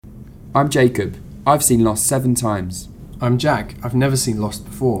I'm Jacob. I've seen Lost 7 times. I'm Jack. I've never seen Lost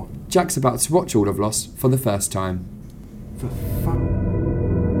before. Jack's about to watch all of Lost for the first time. For fuck.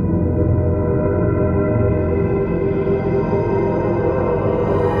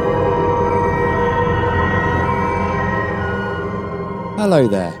 Hello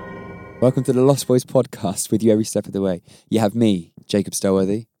there. Welcome to the Lost Boys podcast with you every step of the way. You have me, Jacob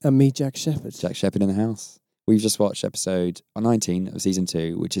Stowworthy. And me, Jack Shepherd. Jack Shepherd in the house. We've just watched episode 19 of season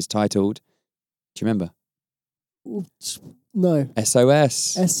 2, which is titled, do you remember? No.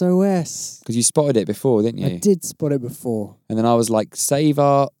 S.O.S. S.O.S. Because you spotted it before, didn't you? I did spot it before. And then I was like, save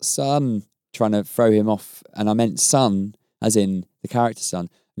our son, trying to throw him off. And I meant son, as in the character's son.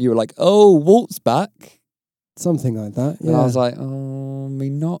 And you were like, oh, Walt's back. Something like that, yeah. And I was like, oh, I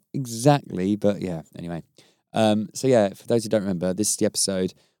mean, not exactly, but yeah, anyway. So yeah, for those who don't remember, this is the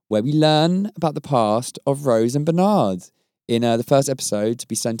episode where we learn about the past of Rose and Bernard in the first episode to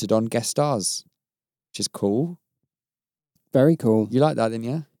be centered on guest stars, which is cool. Very cool. You like that, didn't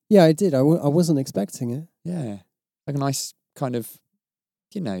you? Yeah, I did. I wasn't expecting it. Yeah. Like a nice kind of,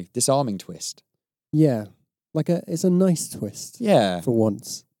 disarming twist. Yeah. It's a nice twist. Yeah. For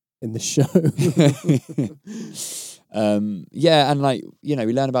once in the show. Yeah, and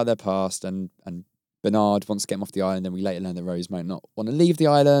we learn about their past and Bernard wants to get him off the island, and we later learn that Rose might not want to leave the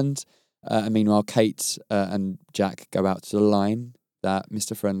island. And meanwhile, Kate and Jack go out to the line that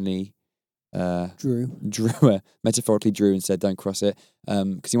Mr. Friendly metaphorically drew and said don't cross it,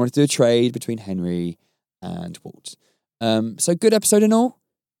 because he wanted to do a trade between Henry and Walt. So good episode and all.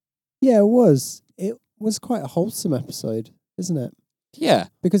 Yeah, it was. It was quite a wholesome episode, isn't it? Yeah,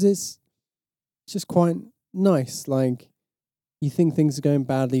 because it's just quite nice. Like, you think things are going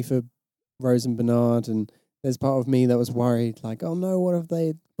badly for Rose and Bernard, and there's part of me that was worried, like, oh no, what if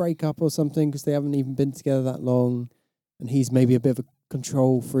they break up or something because they haven't even been together that long, and he's maybe a bit of a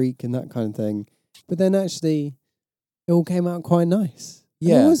control freak and that kind of thing. But then actually, it all came out quite nice.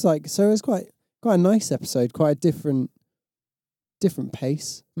 Yeah, and it was quite a nice episode, quite a different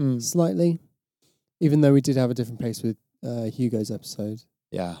pace, slightly. Even though we did have a different pace with Hugo's episode.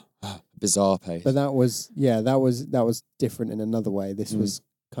 Yeah, bizarre pace. But that was different in another way. This was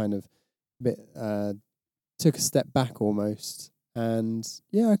kind of a bit took a step back almost, and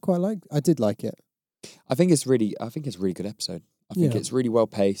yeah, I did like it. I think it's a really good episode. I think it's really well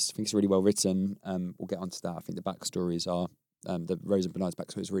paced. I think it's really well written. We'll get onto that. I think the backstories are the Rose and Bernard's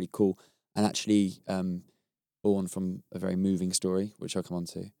backstory is really cool, and actually born from a very moving story, which I'll come on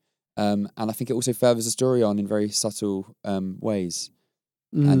to. And I think it also furthers the story on in very subtle ways,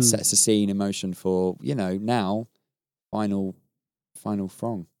 and sets a scene in motion for now final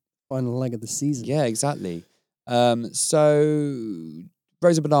leg of the season. Yeah, exactly. So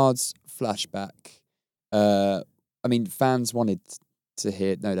Rose and Bernard's flashback. Fans wanted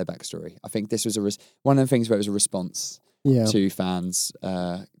to know their backstory. I think this was one of the things where it was a response to fans'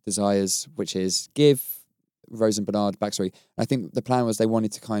 desires, which is give Rose and Bernard backstory. I think the plan was they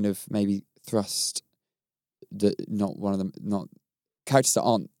wanted to kind of maybe thrust not characters that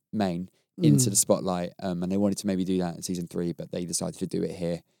aren't main into the spotlight, and they wanted to maybe do that in season 3, but they decided to do it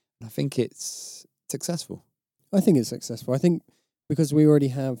here. And I think it's successful. I think it's successful. I think because we already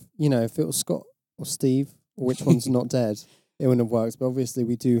have, if it was Scott or Steve, or which one's not dead, it wouldn't have worked. But obviously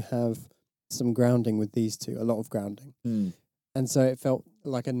we do have some grounding with these two, a lot of grounding. And so it felt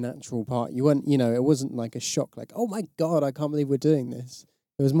like a natural part. You weren't, it wasn't like a shock, like, oh my God, I can't believe we're doing this.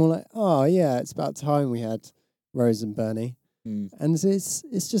 It was more like, oh yeah, it's about time we had Rose and Bernie. And it's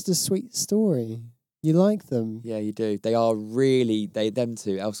just a sweet story. You like them. Yeah, you do. They are really, them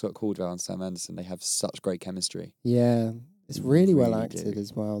two, L. Scott Caldwell and Sam Anderson, they have such great chemistry. Yeah, it's really well acted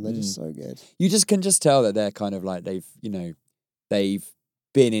as well. They're just so good. You can just tell that they're kind of like, they've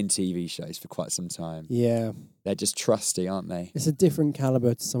been in TV shows for quite some time. Yeah. They're just trusty, aren't they? It's a different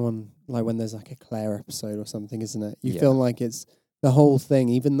caliber to someone like when there's like a Claire episode or something, isn't it? You feel like it's the whole thing,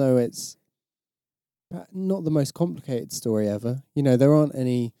 even though it's not the most complicated story ever. There aren't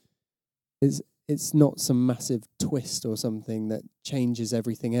any. It's not some massive twist or something that changes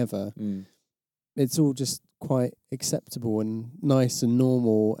everything ever. It's all just quite acceptable and nice and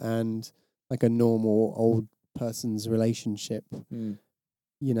normal, and like a normal old person's relationship. And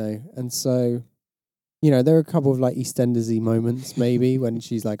so, there are a couple of like EastEnders-y moments maybe when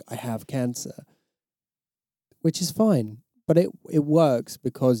she's like, I have cancer, which is fine. But it works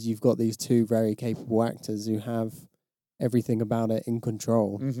because you've got these two very capable actors who have everything about it in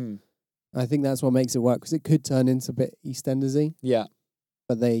control. I think that's what makes it work, because it could turn into a bit EastEnders-y. Yeah.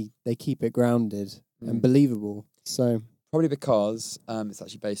 But they keep it grounded and believable. So probably because it's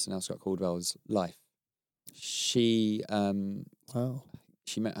actually based on L. Scott Caldwell's life. She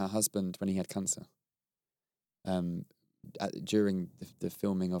she met her husband when he had cancer. During the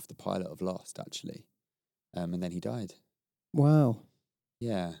filming of the pilot of Lost, actually, and then he died. Wow.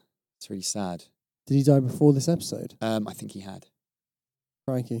 Yeah, it's really sad. Did he die before this episode? I think he had.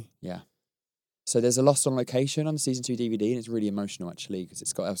 Crikey. Yeah. So there's a Lost on location on the season 2 DVD, and it's really emotional actually because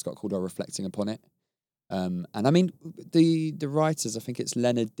it's got Scott Caldwell reflecting upon it. And I mean the writers, I think it's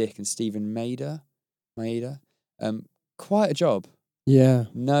Leonard Dick and Stephen Maeda. Quite a job. Yeah.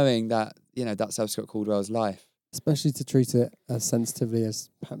 Knowing that that's how Scott Caldwell's life. Especially to treat it as sensitively as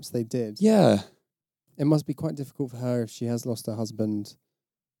perhaps they did. Yeah. It must be quite difficult for her if she has lost her husband,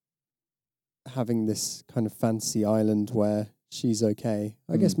 having this kind of fantasy island where she's okay.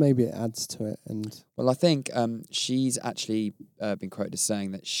 I guess maybe it adds to it. And well, I think she's actually been quoted as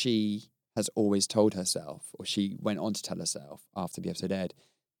saying that she has always told herself, or she went on to tell herself after the episode aired,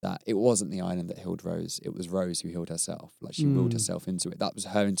 that it wasn't the island that healed Rose. It was Rose who healed herself. Like she willed herself into it. That was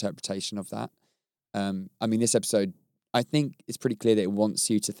her interpretation of that. I mean, this episode, I think it's pretty clear that it wants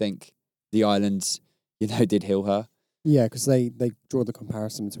you to think the island, did heal her. Yeah, because they draw the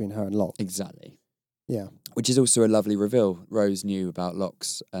comparison between her and Locke. Exactly. Yeah. Which is also a lovely reveal. Rose knew about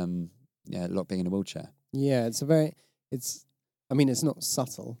Locke's, Locke being in a wheelchair. Yeah, it's not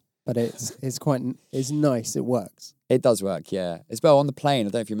subtle, but it's nice. It works. It does work, yeah. As well, on the plane, I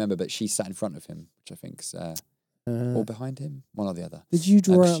don't know if you remember, but she sat in front of him, which I think's... or behind him, one or the other. Did you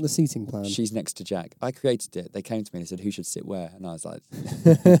draw out the seating plan? She's next to Jack. I created it. They came to me and said, who should sit where? And I was like...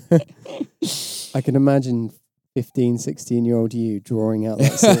 I can imagine 15, 16-year-old you drawing out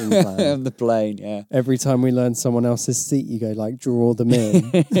that seating plan. On the plane, yeah. Every time we learn someone else's seat, you go, draw them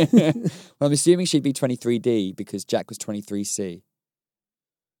in. Well, I'm assuming she'd be 23D because Jack was 23C.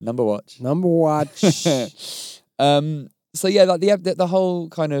 Number watch. So yeah, like the whole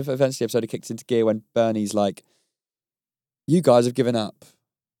kind of events of the episode kicks into gear when Bernie's like, you guys have given up.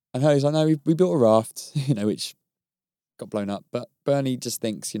 And Hurley's like, no, we built a raft, which got blown up. But Bernie just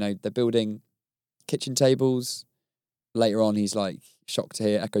thinks, they're building kitchen tables. Later on, he's like shocked to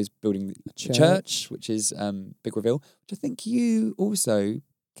hear Echo's building a church, which is big reveal, which I think you also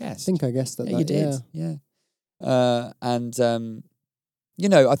guessed. I guessed that. Yeah, you did. Yeah.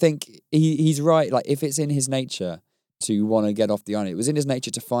 I think he's right. Like, if it's in his nature to want to get off the island, it was in his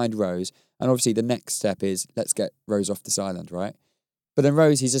nature to find Rose. And obviously the next step is, let's get Rose off this island, right? But then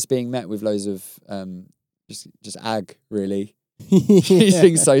Rose, he's just being met with loads of just ag, really. He's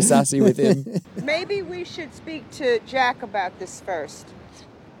being so sassy with him. Maybe we should speak to Jack about this first.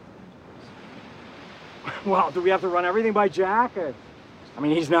 Well, do we have to run everything by Jack? I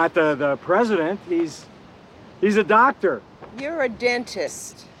mean, he's not the president. He's a doctor. You're a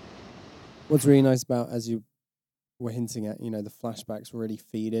dentist. What's really nice about, as you were hinting at, the flashbacks really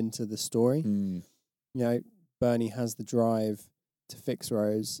feed into the story. Bernie has the drive to fix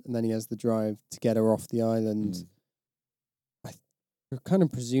Rose, and then he has the drive to get her off the island. I kind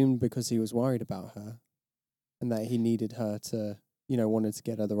of presumed because he was worried about her and that he needed her to, wanted to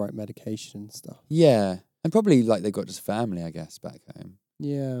get her the right medication and stuff. Yeah. And probably like they got just family, I guess, back home.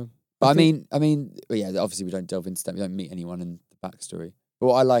 Yeah. But I mean, yeah, obviously we don't delve into that. We don't meet anyone in the backstory. But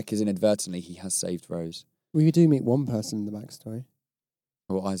what I like is inadvertently he has saved Rose. We do meet one person in the backstory.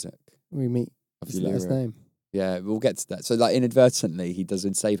 Or Isaac. We meet his name. Yeah, we'll get to that. So like inadvertently he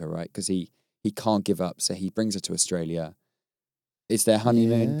doesn't save her, right? Because he can't give up. So he brings her to Australia. It's their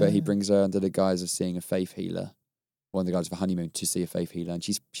honeymoon, but he brings her under the guise of seeing a faith healer. One of the guys of a honeymoon to see a faith healer, and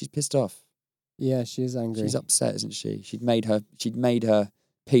she's pissed off. Yeah, she is angry. She's upset, isn't she? She'd made her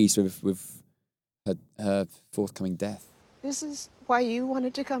peace with her forthcoming death. This is why you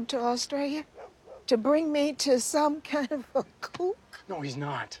wanted to come to Australia? To bring me to some kind of a kook? No, he's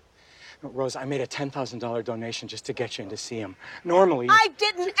not. No, Rose, I made a $10,000 donation just to get you in to see him. Normally... I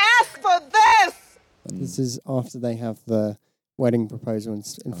didn't ask for this! This is after they have the wedding proposal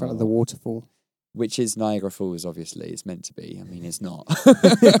in front of the waterfall. Which is Niagara Falls, obviously. It's meant to be. I mean, it's not.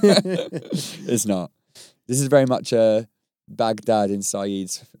 It's not. This is very much a Baghdad in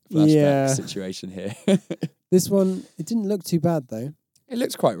Saeed's flashback situation here. This one, it didn't look too bad, though. It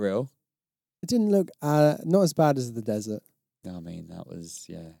looks quite real. It didn't look not as bad as the desert. I mean, that was,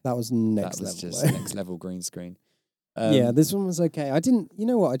 That was next level. That was just next level green screen. This one was okay. I didn't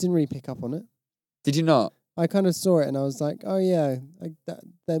really pick up on it. Did you not? I kind of saw it and I was like, oh yeah,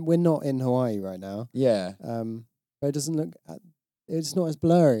 then we're not in Hawaii right now. Yeah. But it doesn't look, it's not as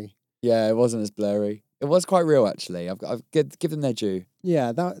blurry. Yeah, it wasn't as blurry. It was quite real, actually. I've give them their due.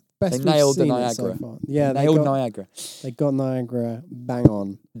 Yeah, that best. They nailed the seen Niagara. so far. Yeah, they nailed Niagara. They got Niagara bang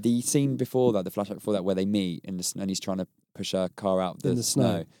on. The scene before that, the flashback before that, where they meet in the snow and he's trying to push her car out the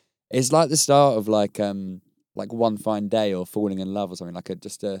snow. It's like the start of like like One Fine Day or Falling in Love or something, like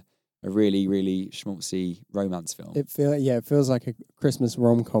just a really, really schmaltzy romance film. It feels like a Christmas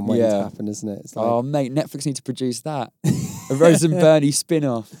rom-com waiting to happen, isn't it? It's like, oh, mate, Netflix need to produce that. A Rose and Bernie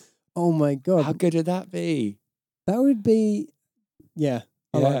spin-off. oh my God. How good would that be? That would be, I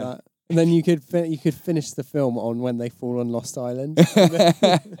like that. And then you could finish the film on when they fall on Lost Island.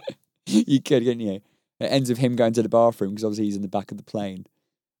 You could, couldn't you? It ends with him going to the bathroom because obviously he's in the back of the plane.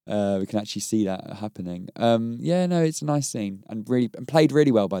 We can actually see that happening. It's a nice scene and played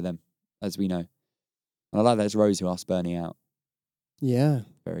really well by them, as we know. And I like that it's Rose who asked Bernie out. Yeah.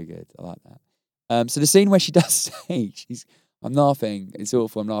 Very good. I like that. So the scene where she does say, I'm laughing. It's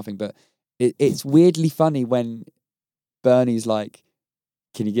awful. I'm laughing, but it's weirdly funny when Bernie's like,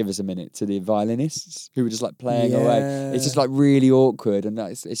 "Can you give us a minute?" to the violinists who were just like playing away. It's just like really awkward, and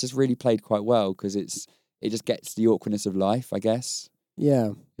it's just really played quite well because it just gets the awkwardness of life, I guess.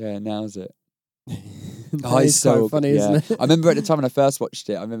 Yeah. Yeah, nails it. It's so funny, isn't it? I remember at the time when I first watched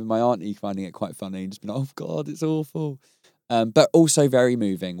it, I remember my auntie finding it quite funny and just being like, "Oh God, it's awful," but also very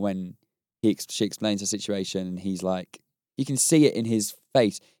moving when she explains her situation and he's like, you can see it in his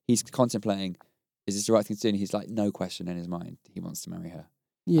face. He's contemplating, is this the right thing to do? And he's like, no question in his mind, he wants to marry her.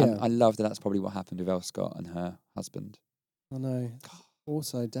 Yeah. And I love that that's probably what happened with Elle Scott and her husband. I know.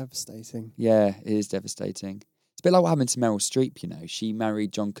 Also devastating. Yeah, it is devastating. It's a bit like what happened to Meryl Streep, you know. She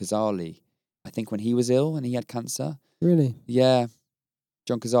married John Cazale, I think when he was ill and he had cancer. Really? Yeah.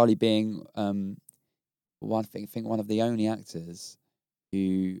 John Cazale being one of the only actors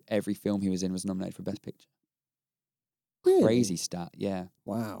who every film he was in was nominated for Best Picture. Really? Crazy stat, yeah.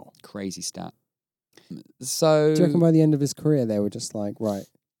 Wow. Crazy stat. So, do you reckon by the end of his career they were just like, right,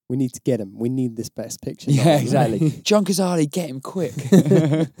 we need to get him. We need this Best Picture. Yeah, exactly. John Cazale, get him quick.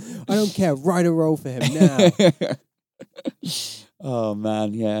 I don't care. Write a role for him now. Oh,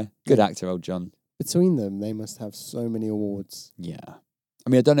 man, yeah. Good actor, old John. Between them, they must have so many awards. Yeah. I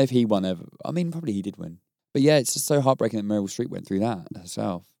mean, I don't know if he won ever. I mean, probably he did win. But yeah, it's just so heartbreaking that Meryl Streep went through that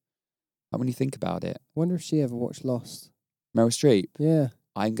herself. Like when you think about it. I wonder if she ever watched Lost. Meryl Streep? Yeah.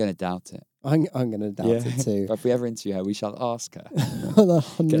 I'm going to doubt it. I'm going to doubt it too. But if we ever interview her, we shall ask her.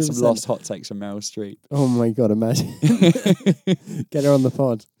 100%. Get some Lost hot takes from Meryl Streep. Oh my God, imagine. Get her on the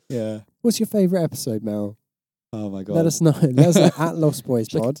pod. Yeah. What's your favourite episode, Mel? Oh my God. Let us know. Let us know at Lost Boys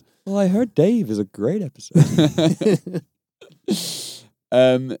Pod. Well, I heard Dave is a great episode.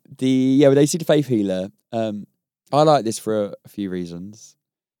 When they see the faith healer, I like this for a few reasons.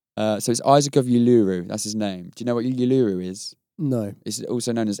 So it's Isaac of Uluru, that's his name. Do you know what Uluru is? No. It's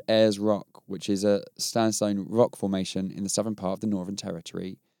also known as Ayers Rock, which is a sandstone rock formation in the southern part of the Northern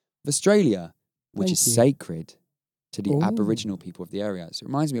Territory of Australia, which is sacred to the Aboriginal people of the area. So it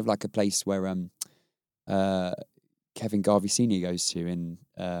reminds me of like a place where Kevin Garvey Sr. goes to in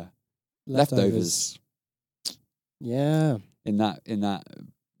Leftovers. Yeah. In that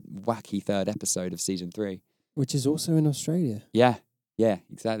wacky third episode of season 3. Which is also in Australia. Yeah,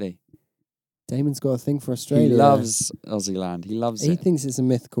 exactly. Damon's got a thing for Australia. He loves Aussie land. He loves it. He thinks it's a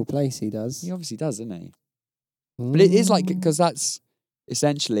mythical place, he does. He obviously does, doesn't he? But it is like, because that's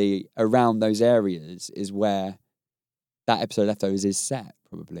essentially around those areas is where that episode of Leftovers is set,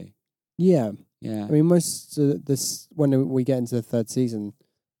 probably. Yeah. Yeah. I mean, most of this, when we get into the third season,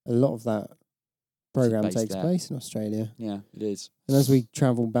 a lot of that program takes place in Australia. Yeah, it is. And as we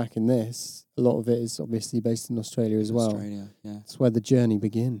travel back in this, a lot of it is obviously based in Australia as well. Australia, yeah. That's where the journey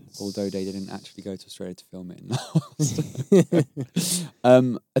begins. Although they didn't actually go to Australia to film it in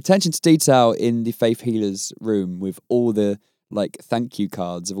Lost. Attention to detail in the Faith Healer's room with all the like thank you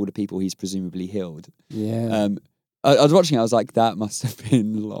cards of all the people he's presumably healed. Yeah. I was watching it, I was like, that must have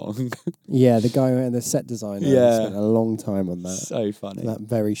been long. Yeah, the guy and the set designer spent a long time on that. So funny. That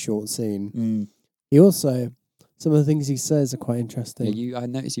very short scene. Mm. He also, some of the things he says are quite interesting. Yeah, I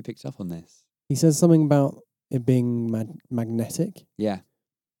noticed you picked up on this. He says something about it being magnetic. Yeah.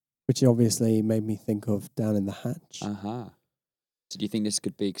 Which obviously made me think of Down in the Hatch. Uh-huh. So do you think this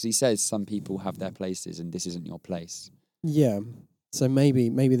could be, because he says some people have their places and this isn't your place. Yeah. So maybe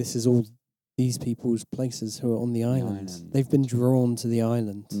this is all these people's places who are on the island. They've been drawn to the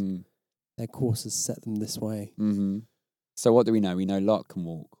island. Mm. Their course has set them this way. Mm-hmm. So what do we know? We know Lot can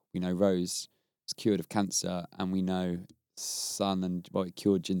walk. We know Rose is cured of cancer, and we know Sun and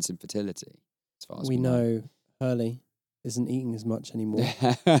cured Jin's infertility. As far as we know Hurley isn't eating as much anymore.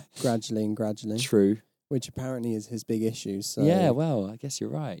 gradually. True. Which apparently is his big issue. So yeah, well, I guess you're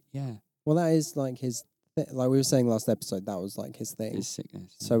right. Yeah. Well, that is like his, like we were saying last episode, that was like his thing. His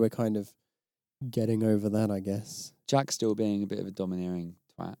sickness. So we're kind of getting over that, I guess. Jack's still being a bit of a domineering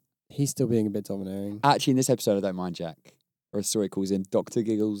twat. He's still being a bit domineering. Actually, in this episode, I don't mind Jack. Or a story calls him Dr.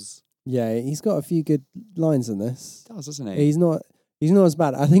 Giggles. Yeah, he's got a few good lines in this. He does, doesn't he? He's not as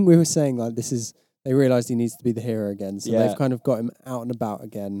bad. I think we were saying like they realised he needs to be the hero again, so they've kind of got him out and about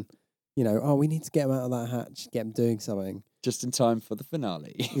again. You know, we need to get him out of that hatch, get him doing something. Just in time for the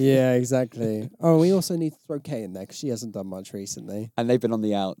finale. Yeah, exactly. We also need to throw Kate in there because she hasn't done much recently. And they've been on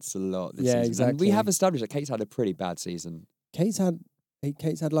the outs a lot this season. Exactly. And we have established that Kate's had a pretty bad season. Kate's had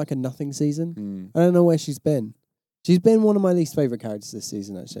like a nothing season. I don't know where she's been. She's been one of my least favourite characters this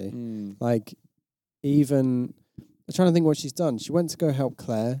season, actually. Like, even... I'm trying to think what she's done. She went to go help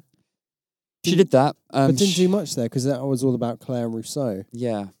Claire. She did that. But didn't do much there, because that was all about Claire and Rousseau.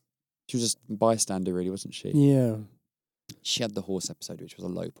 Yeah. She was just a bystander, really, wasn't she? Yeah. She had the horse episode, which was a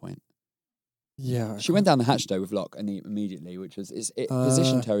low point. Yeah. She went down the hatch, though, with Locke immediately, which was... It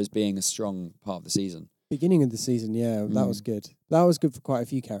positioned her as being a strong part of the season. Beginning of the season, yeah, that was good. That was good for quite a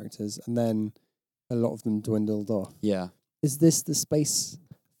few characters, and then a lot of them dwindled off. Yeah. Is this the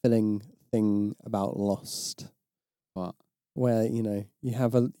space-filling thing about Lost? What? Where, you know,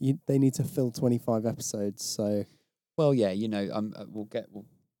 they need to fill 25 episodes, so... Well, yeah, you know, we'll get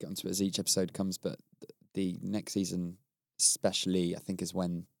onto it as each episode comes, but the next season, especially, I think, is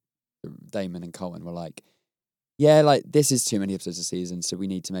when Damon and Colton were like, yeah, like, this is too many episodes a season, so we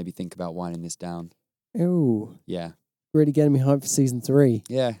need to maybe think about winding this down. Ooh. Yeah. Really getting me hyped for season 3.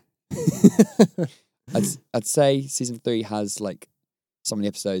 Yeah. I'd say season 3 has, like, so many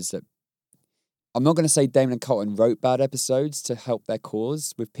episodes that... I'm not going to say Damon and Colton wrote bad episodes to help their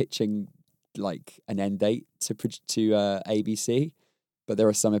cause with pitching, like, an end date to ABC, but there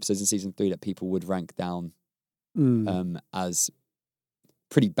are some episodes in season 3 that people would rank down as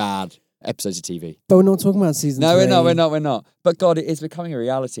pretty bad episodes of TV. But we're not talking about season 3. No, we're not. But God, it is becoming a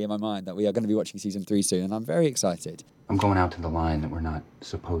reality in my mind that we are going to be watching season 3 soon, and I'm very excited. I'm going out to the line that we're not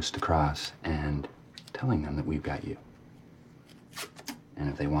supposed to cross and telling them that we've got you. And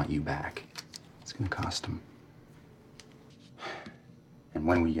if they want you back, it's going to cost them. And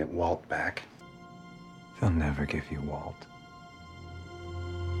when we get Walt back... They'll never give you Walt.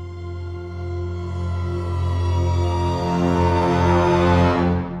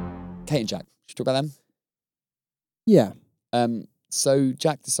 Kate and Jack. Should we talk about them? Yeah. So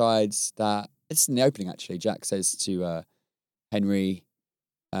Jack decides that... It's in the opening, actually. Jack says to Henry,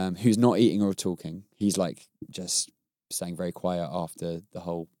 who's not eating or talking, he's like just staying very quiet after the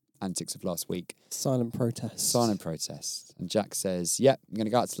whole antics of last week. Silent protest. And Jack says, yep, I'm going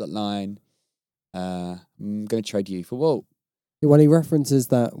to go out to that line. I'm going to trade you for Walt. Well, he references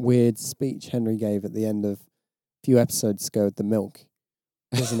that weird speech Henry gave at the end of a few episodes ago with the milk,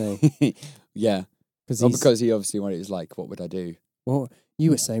 doesn't he? Yeah. Because he obviously wanted, it was like, what would I do? Well,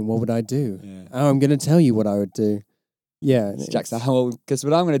 you were saying, what would I do? Yeah. Oh, I'm going to tell you what I would do. Yeah. Jack's like, oh, guess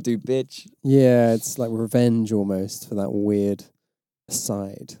what I'm going to do, bitch? Yeah, it's like revenge almost for that weird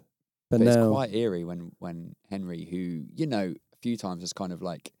aside. But now... it's quite eerie when Henry, who, you know, a few times has kind of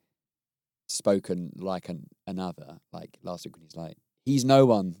like spoken like another, like last week when he's like, he's no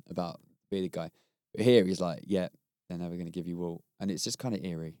one about being the guy. But here he's like, yeah, they're never going to give you Walt. And it's just kind of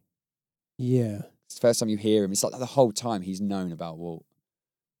eerie. Yeah. It's the first time you hear him. It's like the whole time he's known about Walt.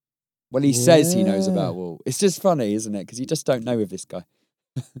 Well, he says he knows about Walt. It's just funny, isn't it? Because you just don't know with this guy.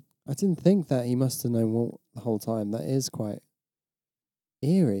 I didn't think that he must have known Walt the whole time. That is quite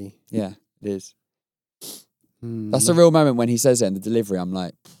eerie. Yeah, it is. That's a real moment when he says it in the delivery. I'm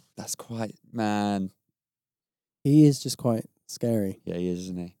like, that's quite, man. He is just quite scary. Yeah, he is,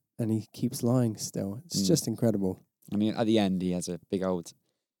 isn't he? And he keeps lying still. It's just incredible. I mean, at the end, he has a big old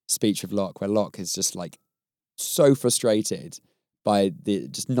speech with Locke where Locke is just like so frustrated by the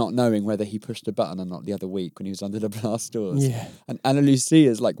just not knowing whether he pushed a button or not the other week when he was under the blast doors. Yeah. And Anna Lucia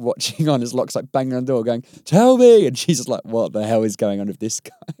is like watching on as Locke's like banging on the door going, tell me! And she's just like, what the hell is going on with this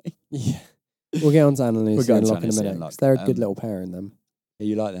guy? Yeah. We'll get on to Anna Lucia and Locke in a Lucia minute. and Locke. 'Cause they're a good little pair in them. Yeah,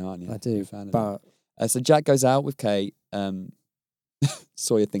 you like them, aren't you? I do. You're a fan of But them. So Jack goes out with Kate.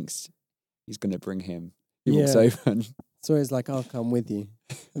 Sawyer thinks he's going to bring him. He walks over and... Sawyer's like, I'll come with you.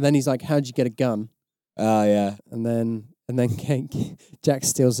 And then he's like, how'd you get a gun? Oh, yeah. And then Jack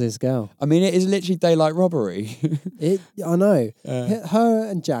steals his girl. I mean, it is literally daylight robbery. I know. Her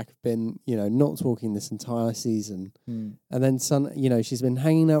and Jack have been, not talking this entire season. And then she's been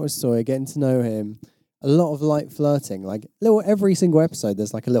hanging out with Sawyer, getting to know him. A lot of light flirting, like every single episode.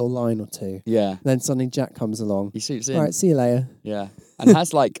 There's like a little line or two. Yeah. And then suddenly Jack comes along. He shoots in. All right, see you later. Yeah, and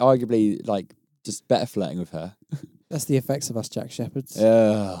has like arguably like just better flirting with her. That's the effects of us Jack Shepherds.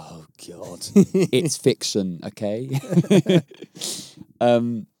 Oh God, it's fiction, okay?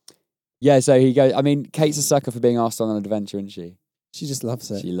 Yeah. So he goes. I mean, Kate's a sucker for being asked on an adventure, isn't she? She just loves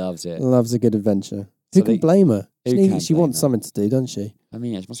it. She loves it. Loves a good adventure. Who can blame her? Who can She blame wants her? something to do, doesn't she? I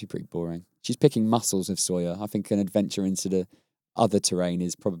mean, it must be pretty boring. She's picking muscles with Sawyer. I think an adventure into the other terrain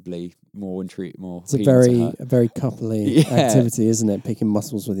is probably more more. It's a appealing to her. very coupley Yeah. activity, isn't it? Picking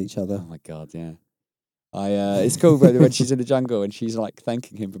muscles with each other. Oh my god, yeah. It's cool when she's in the jungle and she's like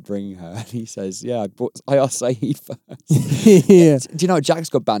thanking him for bringing her, and he says, "Yeah, I asked Saeed first." Yeah. Do you know Jack's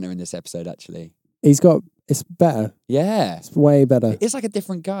got banter in this episode? Actually, It's better. yeah, It's way better. it's like a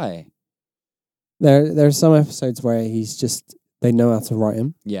different guy. There are some episodes where they know how to write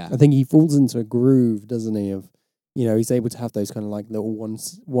him. Yeah, I think he falls into a groove, doesn't he? Of, he's able to have those kind of like little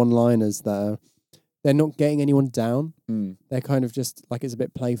one-liners that they're not getting anyone down. Mm. They're kind of just like, it's a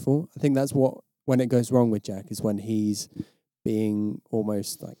bit playful. I think that's when it goes wrong with Jack is when he's being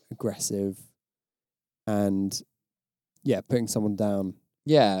almost like aggressive and putting someone down.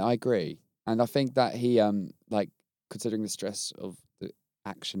 Yeah, I agree, and I think that he like considering the stress of the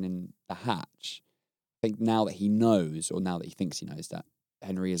action in the hatch. I think now that he knows, or now that he thinks he knows that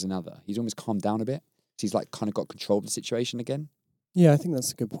Henry is another, he's almost calmed down a bit. So he's like kind of got control of the situation again. Yeah, I think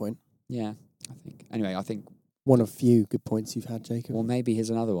that's a good point. Yeah, I think. Anyway, I think. One of few good points you've had, Jacob. Well, maybe here's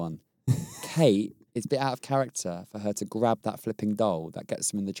another one. Kate, it's a bit out of character for her to grab that flipping doll that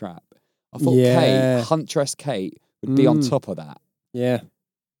gets him in the trap. I thought Kate, Huntress Kate, would be on top of that. Yeah.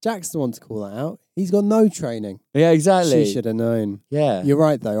 Jack's the one to call that out. He's got no training. Yeah, exactly. She should have known. Yeah. You're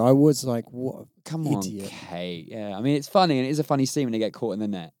right, though. I was like, what? Come idiot. on, Kate. Yeah, I mean, it's funny, and it is a funny scene when they get caught in the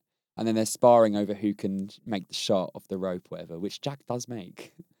net. And then they're sparring over who can make the shot off the rope, whatever, which Jack does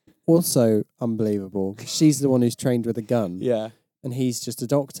make. Also unbelievable. She's the one who's trained with a gun. Yeah. And he's just a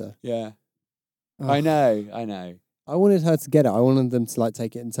doctor. Yeah. Oh. I know. I wanted her to get it. I wanted them to like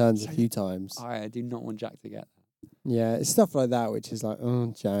take it in turns a few times. I do not want Jack to get that. Yeah, it's stuff like that which is like,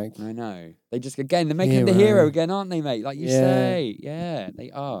 oh, Jack. I know. They just, again, they're making him the hero again, aren't they, mate? Like you say. Yeah, they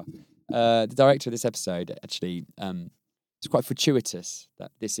are. The director of this episode, actually, it's quite fortuitous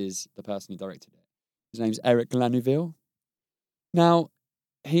that this is the person who directed it. His name's Eric Lanouville. Now,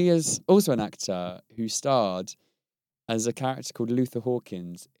 he is also an actor who starred as a character called Luther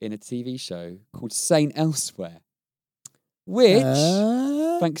Hawkins in a TV show called Saint Elsewhere, which,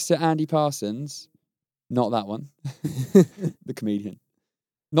 thanks to Andy Parsons, not that one, the comedian.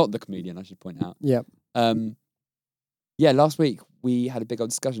 Not the comedian, I should point out. Yep. Last week we had a big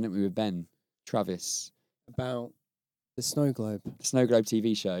old discussion, didn't we, with Ben Travis about the Snow Globe. The Snow Globe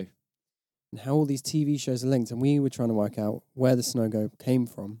TV show. And how all these TV shows are linked. And we were trying to work out where the Snow Globe came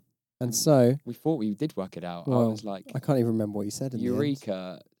from. And so... We thought we did work it out. Well, I was like... I can't even remember what you said in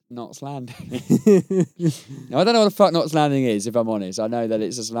Eureka, Knots Landing. Now, I don't know what the fuck Knots Landing is, if I'm honest. I know that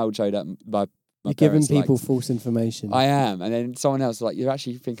it's just an old show that my You're giving people liked. false information. I am. And then someone else was like, you're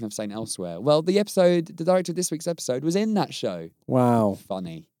actually thinking of Saint Elsewhere. Well, the director of this week's episode was in that show. Wow.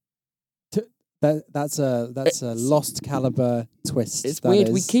 Funny. That's a Lost caliber twist. It's weird.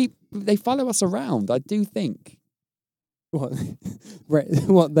 They follow us around, I do think. What?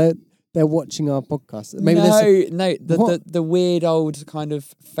 What? They're watching our podcast. Maybe the weird old kind of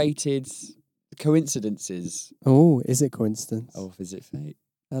fated coincidences. Oh, is it coincidence? Oh, is it fate?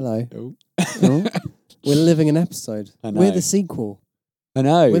 Hello. Oh. Oh. We're living an episode. I know. We're the sequel. I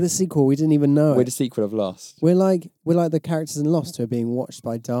know. We're the sequel. We didn't even know We're it. the sequel of Lost. We're like the characters in Lost who are being watched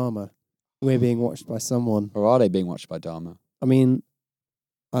by Dharma. We're being watched by someone. Or are they being watched by Dharma? I mean,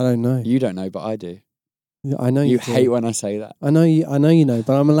 I don't know. You don't know, but I do. I know you do. hate when I say that. I know you know,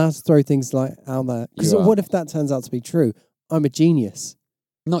 but I'm allowed to throw things like out there. Because what if that turns out to be true? I'm a genius.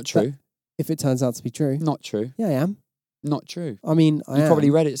 Not true. If it turns out to be true. Not true. Yeah, I am. Not true. I mean, You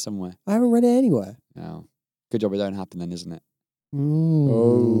probably read it somewhere. I haven't read it anywhere. Oh. Good job it don't happen then, isn't it?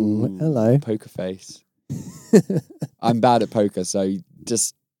 Ooh, hello. Poker face. I'm bad at poker, so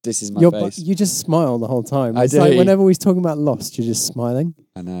this is my face. You just smile the whole time. I It's do. like whenever we're talking about Lost, you're just smiling.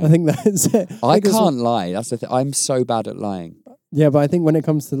 I know. I think that's it. I can't lie. That's the thing. I'm so bad at lying. Yeah, but I think when it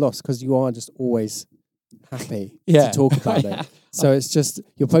comes to Lost, because you are just always happy to talk about it. So it's just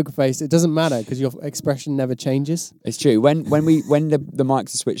your poker face. It doesn't matter because your expression never changes. It's true. When the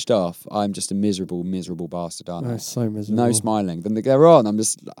mics are switched off, I'm just a miserable bastard, aren't I? Oh, so miserable. No smiling. Then they're on. I'm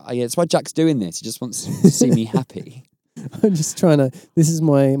just. It's why Jack's doing this. He just wants to see me happy. I'm just trying to. This is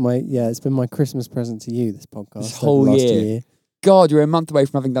my. It's been my Christmas present to you. This podcast. This whole last year. God, you're a month away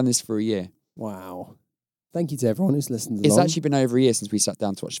from having done this for a year. Wow. Thank you to everyone who's listened along. It's actually been over a year since we sat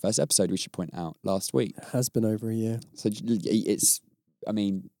down to watch the first episode, we should point out, last week. It has been over a year. So it's,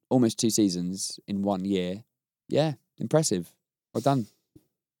 almost 2 seasons in 1 year. Yeah, impressive. Well done.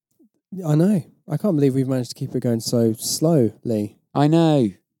 I know. I can't believe we've managed to keep it going so slowly. I know.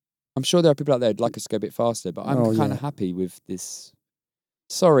 I'm sure there are people out there who'd like us to go a bit faster, but I'm kind of happy with this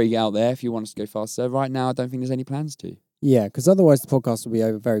Sorry out there if you want us to go faster. Right now, I don't think there's any plans to. Yeah, because otherwise the podcast will be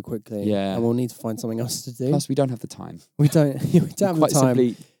over very quickly. Yeah. And we'll need to find something else to do. Plus, we don't have the time. We don't have the Quite time.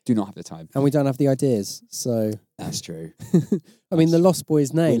 simply, do not have the time. And we don't have the ideas. So, That's true. I mean, the Lost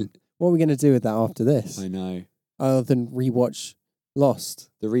Boys name. What are we going to do with that after this? I know. Other than rewatch Lost.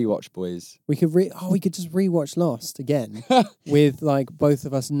 The rewatch boys. We could we could just rewatch Lost again with like both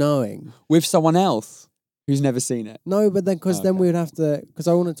of us knowing. With someone else who's never seen it. No, but then because then Okay. we would have to, because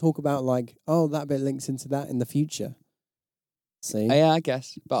I want to talk about like, oh, that bit links into that in the future. See? Yeah, I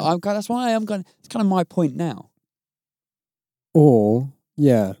guess. But that's why I'm going. It's kind of my point now. Or,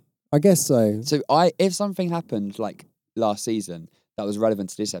 yeah, I guess so. So if something happened like last season that was relevant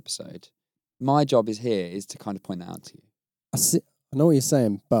to this episode, my job is to kind of point that out to you. I know what you're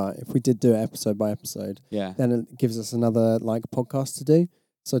saying, but if we did do it episode by episode, Yeah. then it gives us another like podcast to do.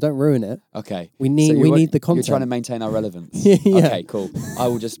 So don't ruin it. Okay. We need the content. You're trying to maintain our relevance. Yeah. Okay, cool. I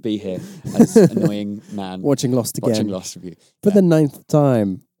will just be here as annoying man Watching Lost again. watching Lost with you. For the 9th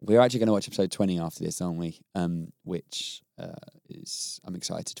time. We're actually going to watch episode 20 after this, aren't we? Which I'm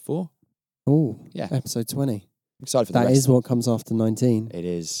excited for. Oh, Yeah. episode 20. I'm excited for the That rest is what comes after 19. It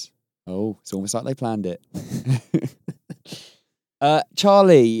is. Oh, it's almost like they planned it.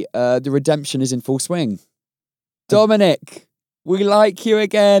 Charlie, the redemption is in full swing. Dominic, we like you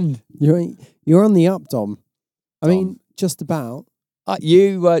again. You're on the up, Dom. I mean, just about.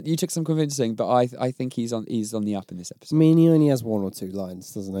 You took some convincing, but I think he's on the up in this I episode. mean, he only has 1 or 2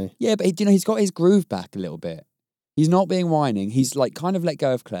 lines, doesn't he? Yeah, but he's got his groove back a little bit. He's not being whining. He's like kind of let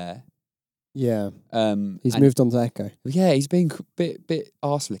go of Claire. Yeah. He's and- moved on to Echo. Yeah, he's being a bit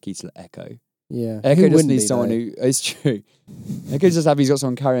arse-licky to Echo. Yeah. Echo Who just wouldn't needs be, someone though? who. It's true. Echo's just happy he's got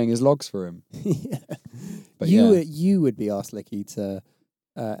someone carrying his logs for him. Yeah. But you would be asked Licky to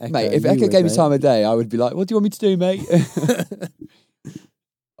Echo. Mate, if you Echo would, gave me mate. time of day, I would be like, what do you want me to do, mate?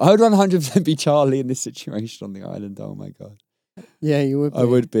 I would 100% be Charlie in this situation on the island. Oh, my God. Yeah, you would be. I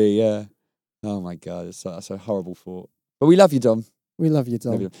would be, yeah. Oh, my God. That's a horrible thought. But we love you, Dom. We love you,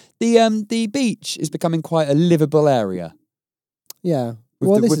 Dom. Love you. The beach is becoming quite a livable area. Yeah.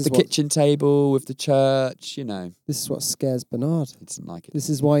 With the kitchen table, with the church, This is what scares Bernard. He doesn't like it. This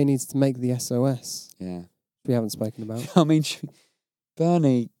is why he needs to make the S.O.S. Yeah. We haven't spoken about. I mean,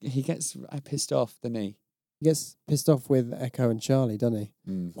 Bernie, he gets pissed off, doesn't he? He gets pissed off with Echo and Charlie, doesn't he?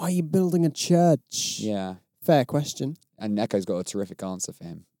 Mm. Why are you building a church? Yeah. Fair question. And Echo's got a terrific answer for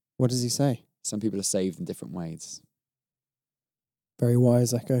him. What does he say? Some people are saved in different ways. Very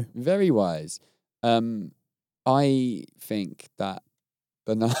wise, Echo. Very wise. I think that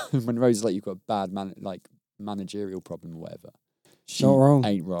Bernard, when Rose is like, you've got a bad managerial problem or whatever. She's not wrong.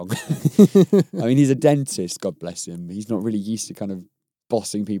 Ain't wrong. I mean, he's a dentist, God bless him. He's not really used to kind of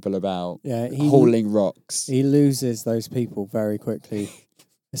bossing people about, Yeah, hauling rocks. He loses those people very quickly.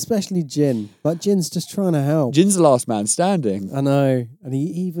 Especially Jin. Like, Jin's just trying to help. Jin's the last man standing. I know. And he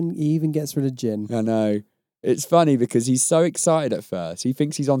even gets rid of Jin. I know. It's funny because he's so excited at first. He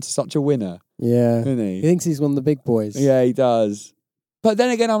thinks he's onto such a winner, Yeah. isn't He he? thinks he's one of the big boys. Yeah, he does. But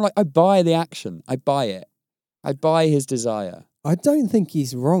then again, I'm like, I buy the action. I buy it. I buy his desire. I don't think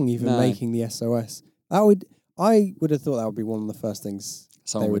he's wrong even No. making the S.O.S. I would have thought that would be one of the first things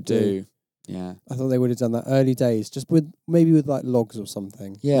Someone they would do. Yeah. I thought they would have done that early days, just with like logs or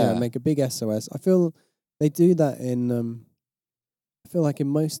something. Yeah. Make a big SOS. I feel they do that in. I feel like in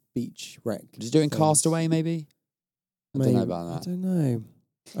most beach wreck. Did you do it in things. Castaway, maybe? I don't know about I that. don't know.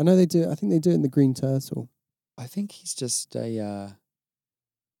 I know they do. I think they do it in the Green Turtle, I think he's just the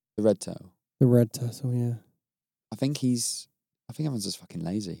red turtle. the Red Turtle. Yeah. I think everyone's just fucking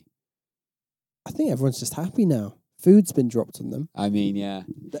lazy. I think everyone's just happy now. Food's been dropped on them. I mean, yeah.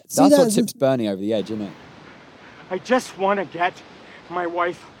 See, That's what tips Bernie over the edge, isn't it? I just want to get my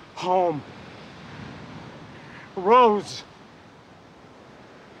wife home. Rose.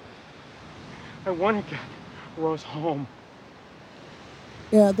 I want to get Rose home.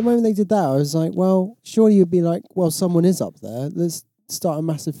 Yeah, at the moment they did that, I was like, well, surely you'd be like, well, someone is up there. Let's start a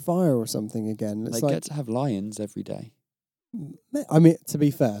massive fire or something again. It's They like, get to have lions every day. I mean, to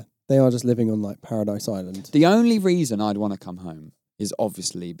be fair, they are just living on like Paradise Island. The only reason I'd want to come home is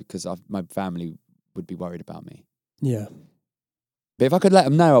obviously because my family would be worried about me. Yeah. But if I could let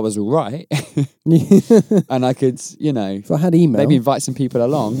them know I was all right, If and I could, I had email. maybe invite some people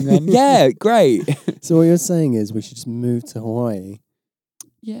along, then yeah, great. So what you're saying is we should just move to Hawaii.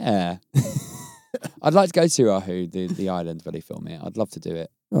 Yeah. I'd like to go to Oahu, the island where they film it. I'd love to do it.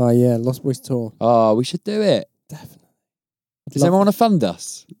 Oh yeah, Lost Boys tour. Oh, we should do it. Definitely. Does anyone want to fund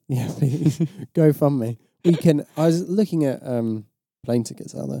us? Yeah, please. Go fund me. We can. I was looking at plane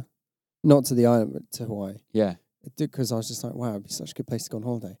tickets out there, not to the island, but to Hawaii. Yeah. It did, because I was just like, wow, it'd be such a good place to go on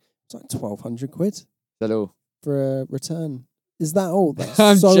holiday. It's like 1,200 quid Is that all? for a return. Is that all? That's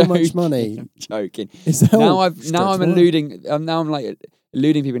I'm so joking. much money. I'm joking. Is that Now all? I'm alluding. Now I'm like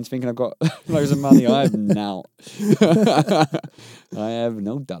eluding people into thinking I've got loads of money. I have now. I have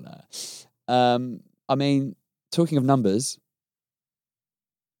no dollar. I mean, talking of numbers,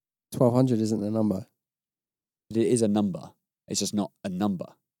 1,200 isn't a number. it is a number. It's just not a number.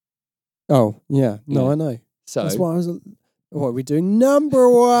 Oh, yeah. No, Yeah. I know. So That's why I was... What are we doing? Number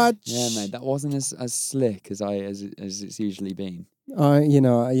watch. yeah, mate, that wasn't as slick as it's usually been. I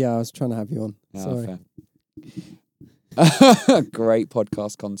was trying to have you on. Oh, Sorry. fair. Great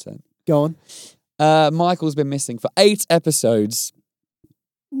podcast content. Go on. Michael's been missing for 8 episodes.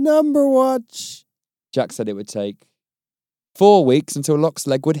 Number watch. Jack said it would take 4 weeks until Locke's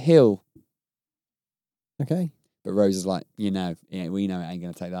leg would heal. Okay. But Rose is like, we know it ain't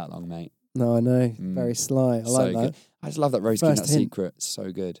going to take that long, mate. No, I know. Very sly. I like that. Good. I just love that Rose keeping that First hint. secret. It's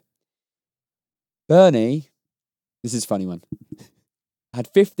so good. Bernie, this is a funny one, had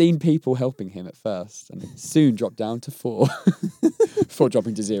 15 people helping him at first and it soon dropped down to 4. 4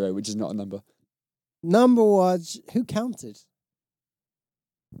 dropping to 0, which is not a number. Number watch. Who counted?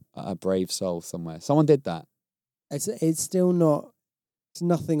 A brave soul somewhere. Someone did that. It's still not... It's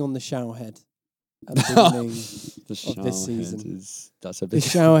nothing on the shower head at the beginning of this season. That's a The big...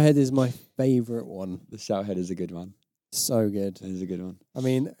 shower head is my favourite one. The shower head is a good one. So good. It is a good one. I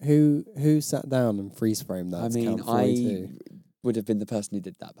mean, who sat down and freeze framed that? I to mean, count 42? would have been the person who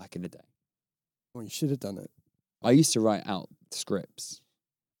did that back in the day. Well, you should have done it. I used to write out scripts,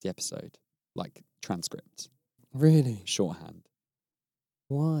 the episode, like transcripts, Really? shorthand.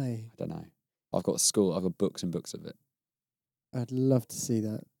 Why? I don't know. I've got books and books of it. I'd love to see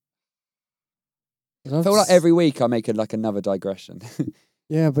that. I feel like every week I make another digression.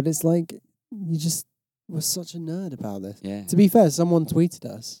 Yeah, but it's like you just were such a nerd about this. Yeah. To be fair, someone tweeted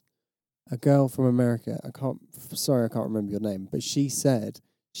us, a girl from America. I can't remember your name, but she said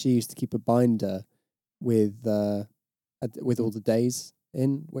she used to keep a binder with all the days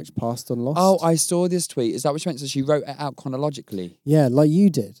in which passed on Lost. Oh, I saw this tweet. Is that what she meant? So she wrote it out chronologically. Yeah, like you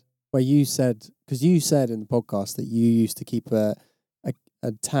did, where you said, because you said in the podcast that you used to keep a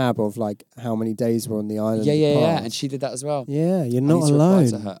tab of like how many days were on the island. Yeah, and she did that as well. Yeah, you're I not need to reply alone.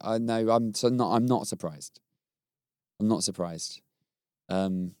 to her. I know. I'm not surprised. I'm not surprised.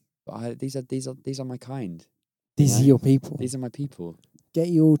 But these are my kind. These are your people. These are my people. Get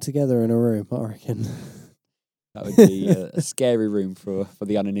you all together in a room, I reckon. That would be a scary room for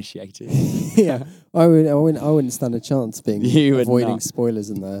the uninitiated. Yeah, I wouldn't stand a chance being avoiding not.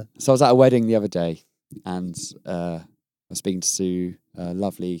 spoilers in there. So I was at a wedding the other day, and I was speaking to Sue, a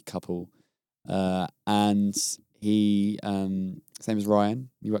lovely couple, and he, his name is Ryan.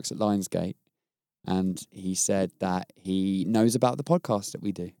 He works at Lionsgate, and he said that he knows about the podcast that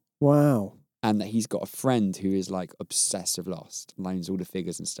we do. Wow. And that he's got a friend who is like obsessed with Lost, loans all the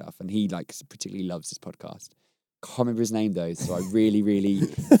figures and stuff, and he like particularly loves this podcast. Can't remember his name though, so I really,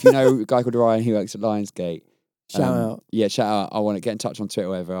 if you know a guy called Ryan who works at Lionsgate, Shout out. Yeah, shout out. I want to get in touch on Twitter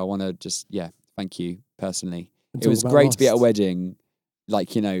or whatever. I want to just, thank you personally. And It talk was about great to be at a Lost. wedding,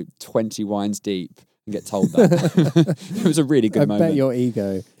 20 wines deep and get told that. It was a really good I moment. bet your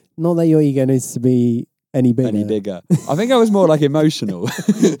ego. Not that your ego needs to be any bigger. Any bigger. I think I was more like emotional.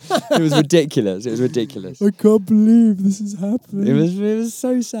 It was ridiculous. I can't believe this is happening. It was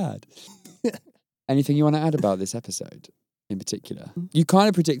so sad. Anything you want to add about this episode in particular? You kind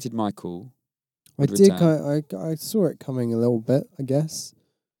of predicted Michael. I would did. return. I saw it coming a little bit, I guess.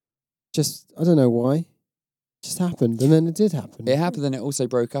 Just, I don't know why. It just happened, and then it did happen. It happened, and it also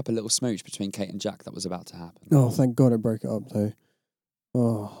broke up a little smooch between Kate and Jack that was about to happen. Oh, thank God it broke it up, though.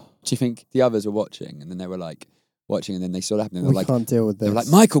 Oh, Do you think the others were watching, and then they were like watching, and then they saw it happening? They we were like, can't deal with this. they were like,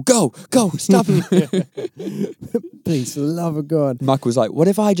 Michael, go, stop. Please, for the love of God. Michael was like, what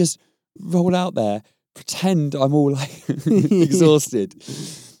if I just roll out there, pretend I'm all like exhausted?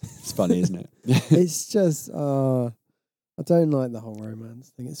 It's funny, isn't it? It's just, I don't like the whole romance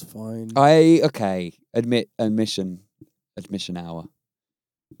thing. It's fine. Admission hour.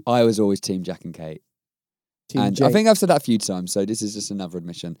 I was always team Jack and Kate. Team And Jake. I think I've said that a few times, so this is just another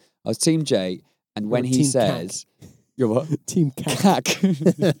admission. I was team J, and when You're he team says, you're what? Team Cat. Cack.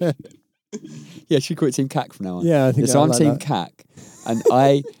 Yeah, should we call it team Cack from now on? Yeah, I think So I I'm like team that. Cack, and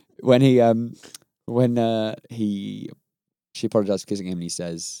she apologized for kissing him, and he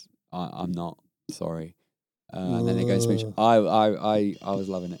says, "I'm not sorry," and then they go and smooch. I was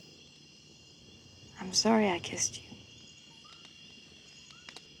loving it. I'm sorry I kissed you.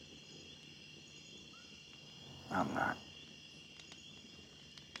 I'm not.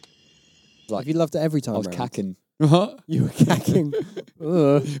 Like, Have you loved it every time I was round? cacking. What? You were cacking.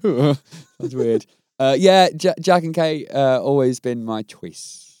 Ugh. That's weird. Yeah, Jack and Kate always been my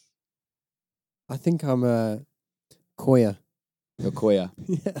choice. I think I'm a Koya. You're Koya.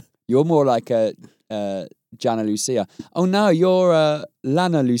 Yeah. You're more like a Jana Lucia. Oh no, you're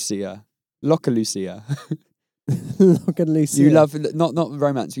Lana Lucia. Loca Lucia. Look at Lucy. You love not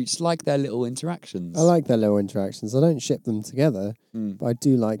romance. You just like their little interactions. I like their little interactions. I don't ship them together, but I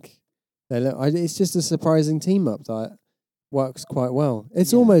do like their little. It's just a surprising team up that works quite well.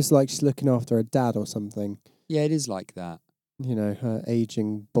 It's almost like she's looking after her dad or something. Yeah, it is like that. You know, her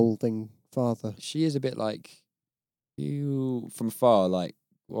aging, balding father. She is a bit like you from afar. Like,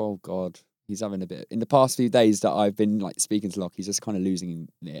 oh God, he's having a bit. In the past few days that I've been like speaking to Locke, he's just kind of losing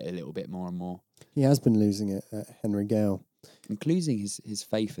it a little bit more and more. He has been losing it at Henry Gale. And losing his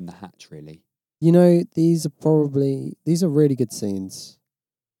faith in the hatch, really. You know, these are really good scenes.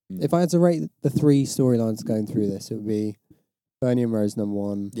 If I had to rate the 3 storylines going through this, it would be Bernie and Rose number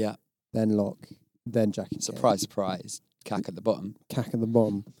 1. Yeah. Then Locke. Then Jackie. Surprise, surprise. Cack at the bottom. Cack at the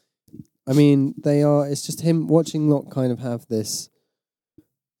bottom. I mean, it's just him watching Locke kind of have this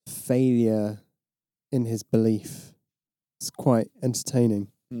failure in his belief. It's quite entertaining.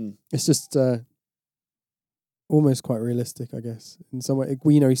 It's just almost quite realistic, I guess. In some way,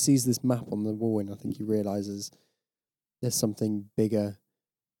 you know, he sees this map on the wall and I think he realises there's something bigger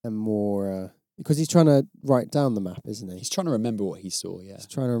and more... because he's trying to write down the map, isn't he? He's trying to remember what he saw, yeah. He's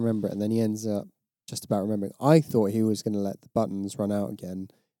trying to remember it and then he ends up just about remembering. I thought he was going to let the buttons run out again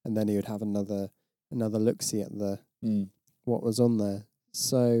and then he would have another look-see at the what was on there.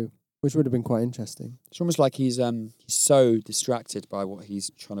 So... which would have been quite interesting. It's almost like he's so distracted by what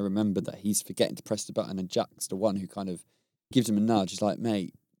he's trying to remember that he's forgetting to press the button, and Jack's the one who kind of gives him a nudge. He's like,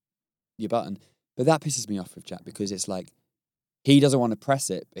 mate, your button. But that pisses me off with Jack because it's like he doesn't want to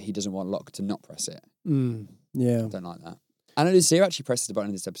press it, but he doesn't want Locke to not press it. Yeah. I don't like that. And Lucia actually presses the button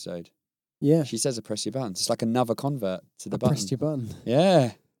in this episode. Yeah. She says, press your button. It's like another convert to the button. Pressed your button.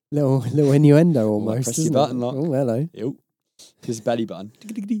 Yeah. Little innuendo almost. Press your button, Locke. Oh, hello. Ew. His belly button.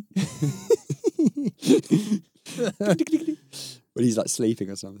 When he's like sleeping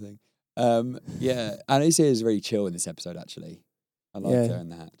or something. Yeah. And Lucia is really chill in this episode, actually. I like her in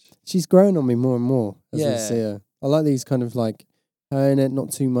the hatch. She's grown on me more and more as Yeah. we see her. I like these kind of like her in it,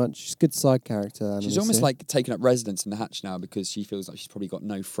 not too much. She's a good side character. She's almost like taking up residence in the hatch now because she feels like she's probably got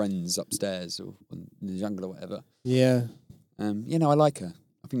no friends upstairs or in the jungle or whatever. Yeah. You know, I like her.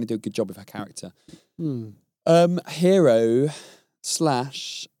 I think they do a good job with her character. Hero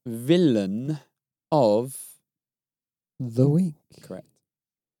 / villain of the week. Correct.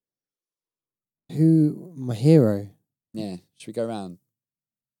 Who my hero? Yeah. Should we go around?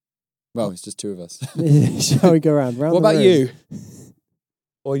 Well, it's just 2 of us. Shall we go around? What about you?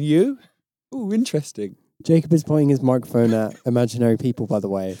 Or you? Ooh, interesting. Jacob is pointing his microphone at imaginary people, by the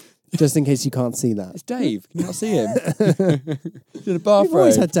way, just in case you can't see that. It's Dave. Can you not see him? He's in a bathroom. We've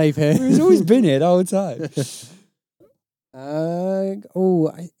always had Dave here. He's always been here the whole time.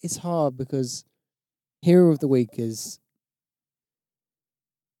 It's hard because hero of the week is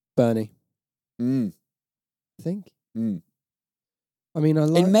Bernie. I think. I mean,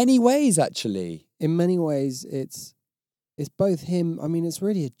 in many ways, actually. In many ways, it's both him. I mean, it's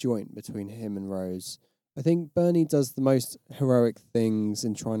really a joint between him and Rose. I think Bernie does the most heroic things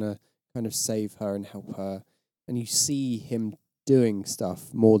in trying to kind of save her and help her, and you see him doing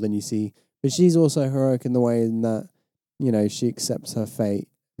stuff more than you see. But she's also heroic in the way in that, you know, she accepts her fate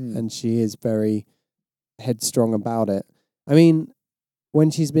and she is very headstrong about it. I mean,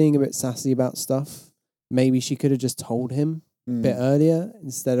 when she's being a bit sassy about stuff, maybe she could have just told him a bit earlier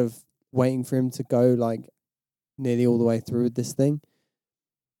instead of waiting for him to go like nearly all the way through with this thing.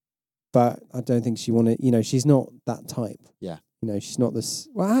 But I don't think she wanted, you know, she's not that type. Yeah. You know, she's not this,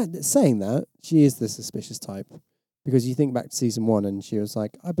 well, saying that, she is the suspicious type. Because you think back to season 1 and she was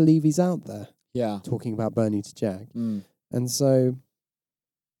like, I believe he's out there. Yeah. Talking about Bernie to Jack. And so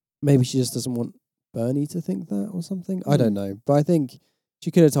maybe she just doesn't want Bernie to think that or something. I don't know. But I think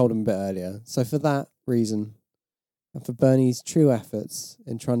she could have told him a bit earlier. So for that reason, and for Bernie's true efforts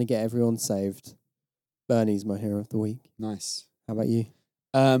in trying to get everyone saved, Bernie's my hero of the week. Nice. How about you?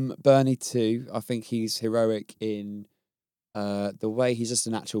 Bernie too. I think he's heroic in the way he's just a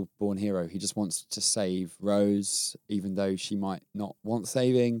natural born hero. He just wants to save Rose, even though she might not want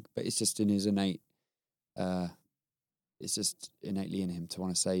saving, but it's just in his innate, it's just innately in him to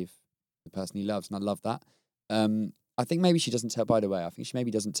want to save the person he loves, and I love that. I think maybe she doesn't tell, by the way, I think she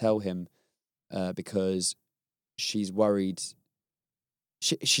maybe doesn't tell him because she's worried.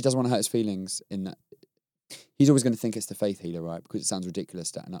 She doesn't want to hurt his feelings in that he's always going to think it's the faith healer, right? Because it sounds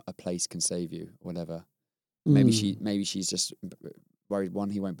ridiculous that a place can save you or whatever. Maybe she's just worried, one,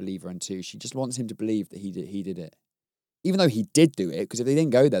 he won't believe her, and two, she just wants him to believe that he did it. Even though he did do it, because if they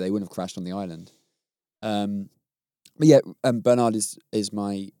didn't go there, they wouldn't have crashed on the island. But yeah, Bernard is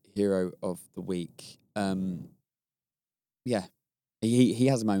my hero of the week. Yeah, he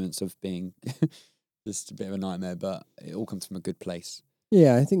has moments of being just a bit of a nightmare, but it all comes from a good place.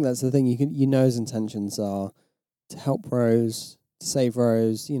 Yeah, I think that's the thing. You know his intentions are to help Rose, to save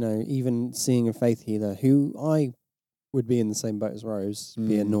Rose. You know, even seeing a faith healer, who I would be in the same boat as Rose,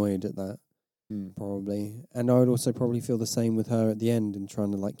 be annoyed at that. Probably. And I would also probably feel the same with her at the end and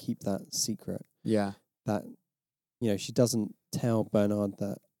trying to like keep that secret. Yeah. That, you know, she doesn't tell Bernard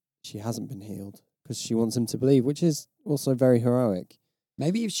that she hasn't been healed because she wants him to believe, which is also very heroic.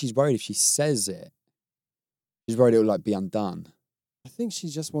 Maybe if she's worried if she says it, she's worried it will like be undone. I think she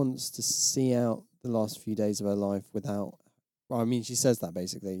just wants to see out the last few days of her life without, well, I mean, she says that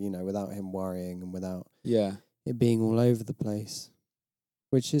basically, you know, without him worrying and without it being all over the place,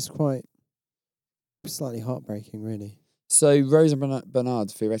 which is quite slightly heartbreaking, really. So Rose and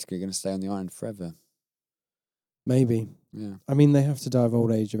Bernard theoretically are going to stay on the island forever. Maybe. Yeah. I mean, they have to die of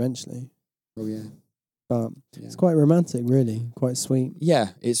old age eventually. Oh yeah. But it's quite romantic, really. Quite sweet. Yeah,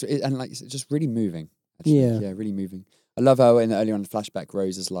 it's just really moving. Actually. Yeah, really moving. I love how earlier on the flashback,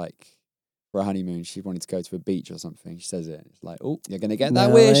 Rose is like, for a honeymoon, she wanted to go to a beach or something. She says it. It's like, oh, you're going to get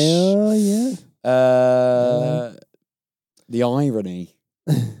that wish. Oh, yeah. The irony.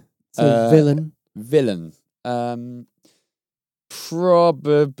 So villain. Villain.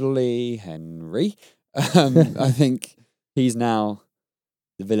 Probably Henry. I think he's now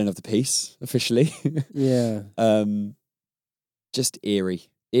the villain of the piece, officially. Yeah. Just eerie.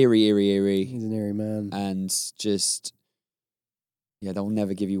 Eerie. He's an eerie man. And just, yeah, they'll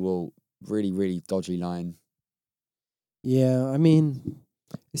never give you all. Really, really dodgy line. Yeah, I mean,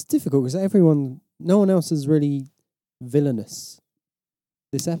 it's difficult because no one else is really villainous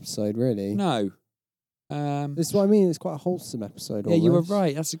this episode, really. No. This is what I mean. It's quite a wholesome episode. Yeah, you were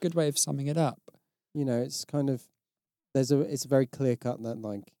right. That's a good way of summing it up. You know, it's kind of, it's very clear cut that,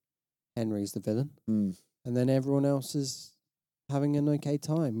 like, Henry's the villain. And then everyone else is having an okay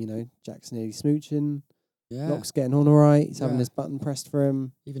time, you know. Jack's nearly smooching. Yeah. Locke's getting on all right. He's having his button pressed for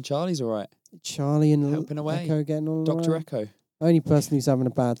him. Even Charlie's all right. Charlie and helping away. Echo getting on all Dr. right. Echo. Only person who's having a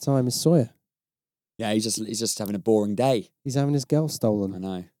bad time is Sawyer. Yeah, he's just having a boring day. He's having his girl stolen. I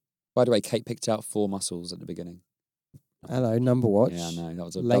know. By the way, Kate picked out 4 muscles at the beginning. Hello, number watch. Yeah, I know.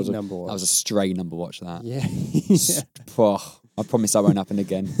 That was a number watch. That was a stray number watch, that. Yeah. I promise that won't happen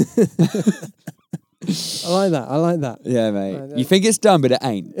again. I like that. Yeah, mate. You think it's done, but it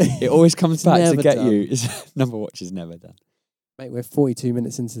ain't. It always comes back to get done. you. Number watch is never done. Mate, we're 42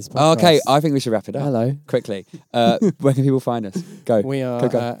 minutes into this podcast. Okay, I think we should wrap it up. Hello. Quickly. Where can people find us? Go. We are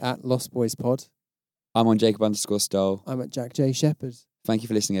Go. At Lost Boys Pod. I'm on Jacob_Stoll. I'm at Jack J. Shepherd. Thank you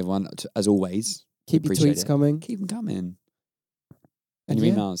for listening, everyone. As always. Keep your tweets coming. Keep them coming. And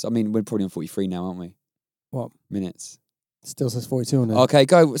your emails. I mean, we're probably on 43 now, aren't we? What? Minutes. Still says 42 on it. Okay,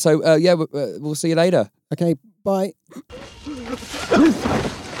 go. So, yeah, we'll see you later. Okay, bye.